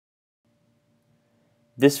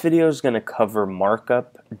This video is going to cover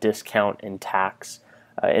markup, discount, and tax.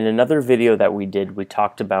 In another video that we did, we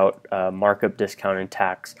talked about markup, discount, and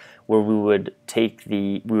tax, where we would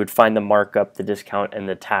find the markup, the discount, and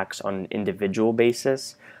the tax on an individual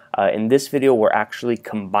basis. In this video, we're actually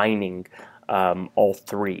combining all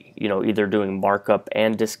three. Either doing markup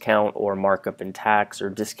and discount, or markup and tax,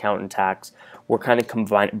 or discount and tax. We're kind of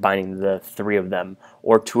combining the three of them,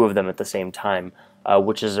 or two of them at the same time.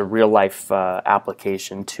 Which is a real-life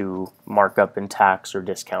application to markup and tax or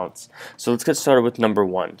discounts. So let's get started with number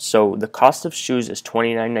one. So the cost of shoes is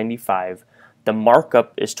 $29.95, the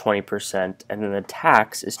markup is 20%, and then the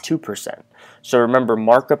tax is 2%. So remember,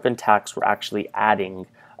 markup and tax, we're actually adding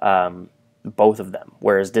both of them,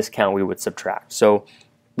 whereas discount we would subtract. So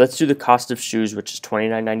let's do the cost of shoes, which is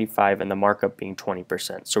 $29.95, and the markup being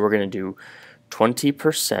 20%. So we're going to do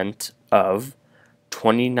 20% of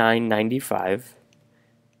 $29.95.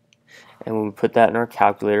 And when we put that in our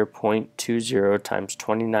calculator, 0.20 times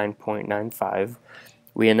 29.95,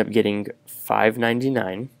 we end up getting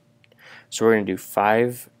 $5.99. So we're going to do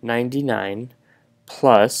 $5.99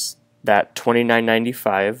 plus that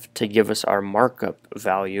 $29.95 to give us our markup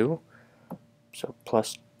value. So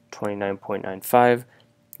plus 29.95,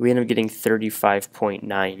 we end up getting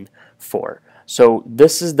 $35.94. So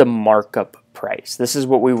this is the markup price. This is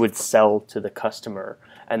what we would sell to the customer.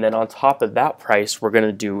 And then on top of that price, we're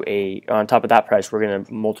going to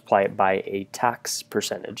multiply it by a tax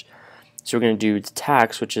percentage. So we're going to do the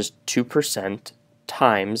tax, which is 2%,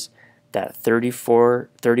 times that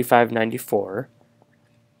 $35.94,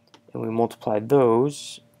 and we multiply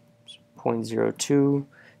those, 0.02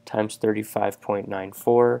 times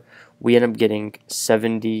 35.94. We end up getting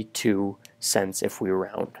 72 cents if we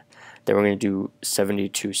round. Then we're going to do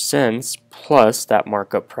 72 cents plus that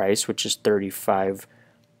markup price, which is $35.94,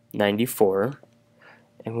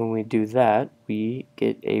 and when we do that, we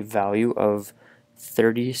get a value of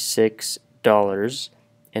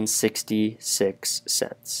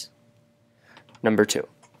 $36.66. Number two,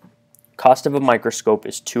 cost of a microscope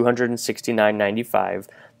is $269.95.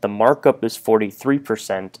 The markup is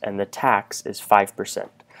 43%, and the tax is 5%.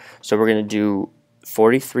 So we're going to do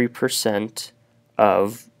 43%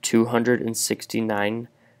 of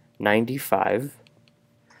 $269.95.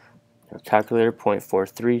 Calculator,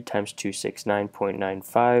 0.43 times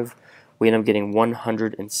 269.95. We end up getting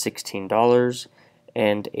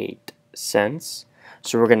 $116.08.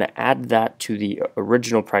 So we're going to add that to the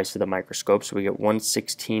original price of the microscope. So we get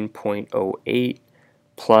 116.08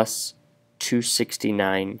 plus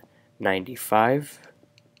 269.95.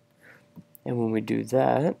 And when we do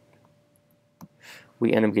that,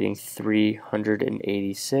 we end up getting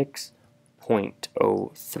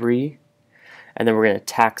 386.03. And then we're going to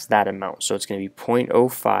tax that amount. So it's going to be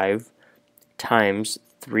 0.05 times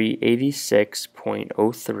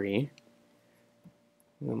 386.03.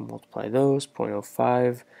 We'll multiply those,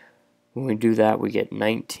 0.05. When we do that, we get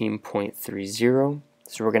 19.30.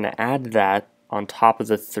 So we're going to add that on top of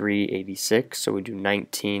the 386. So we do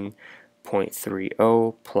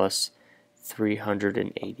 19.30 plus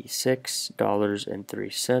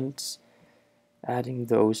 $386.03. Adding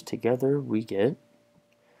those together, we get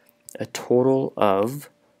a total of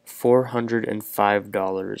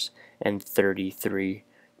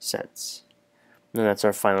 $405.33. And that's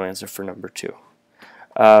our final answer for number two.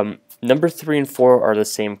 Number 3 and 4 are the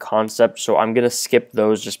same concept, so I'm going to skip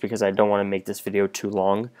those just because I don't want to make this video too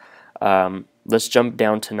long. Let's jump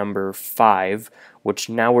down to number 5, which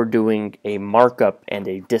now we're doing a markup and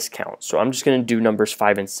a discount. So I'm just going to do numbers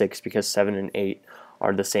 5 and 6 because 7 and 8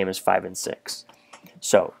 are the same as 5 and 6.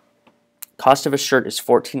 So cost of a shirt is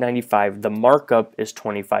 $14.95. The markup is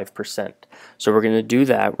 25%. So we're going to do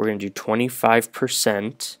that. We're going to do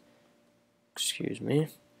 25%,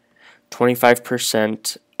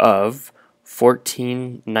 25% of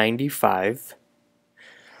 $14.95.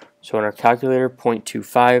 So in our calculator,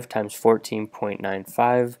 0.25 times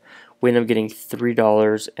 14.95, we end up getting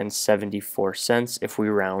 $3.74 if we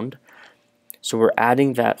round. So we're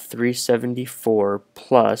adding that 374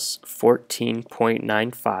 plus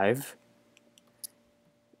 14.95.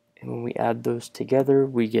 And when we add those together,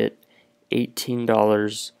 we get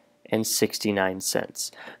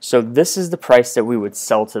 $18.69. So this is the price that we would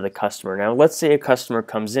sell to the customer. Now let's say a customer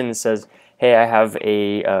comes in and says, hey, I have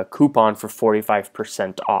a coupon for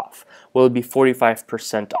 45% off. Well, it would be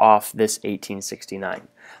 45% off this $18.69.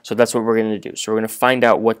 So that's what we're going to do. So we're going to find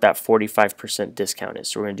out what that 45% discount is.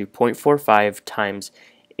 So we're going to do 0.45 times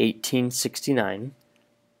 $18.69. Let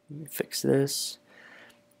me fix this.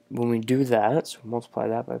 When we do that, so multiply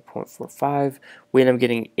that by 0.45, we end up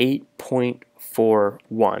getting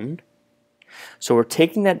 8.41. So we're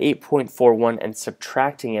taking that 8.41 and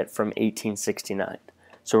subtracting it from 1869.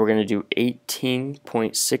 So we're going to do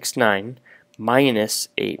 18.69 minus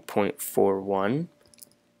 8.41.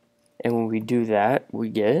 And when we do that, we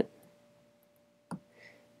get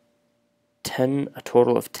a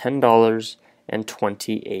total of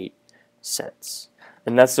 $10.28.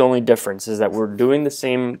 And that's the only difference, is that we're doing the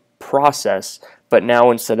same process, but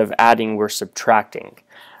now instead of adding, we're subtracting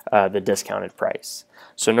the discounted price.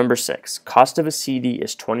 So number 6, cost of a CD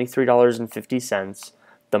is $23.50.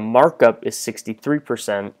 The markup is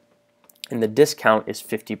 63%, and the discount is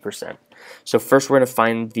 50%. So first we're going to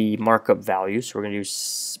find the markup value. So we're going to do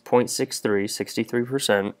 0.63,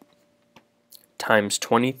 63%, times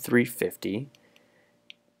 23.50.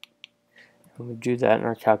 When we do that in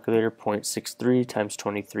our calculator, 0.63 times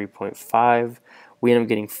 23.5, we end up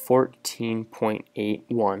getting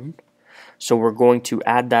 14.81. So we're going to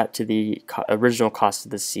add that to the original cost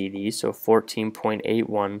of the CD. So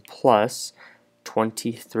 14.81 plus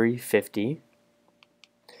 23.50.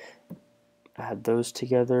 Add those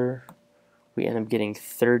together, we end up getting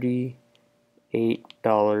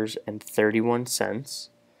 $38.31,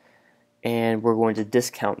 and we're going to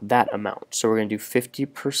discount that amount. So we're going to do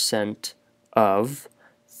 50% of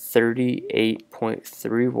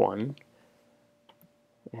 38.31,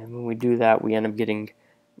 and when we do that, we end up getting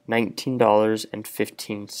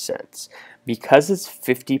 $19.15. Because it's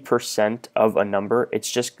 50% of a number,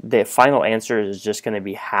 it's just the final answer is just going to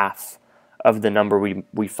be half of the number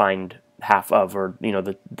we find half of, or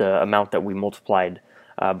the amount that we multiplied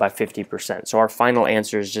by 50%. So our final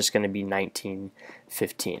answer is just going to be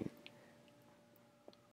 19.15.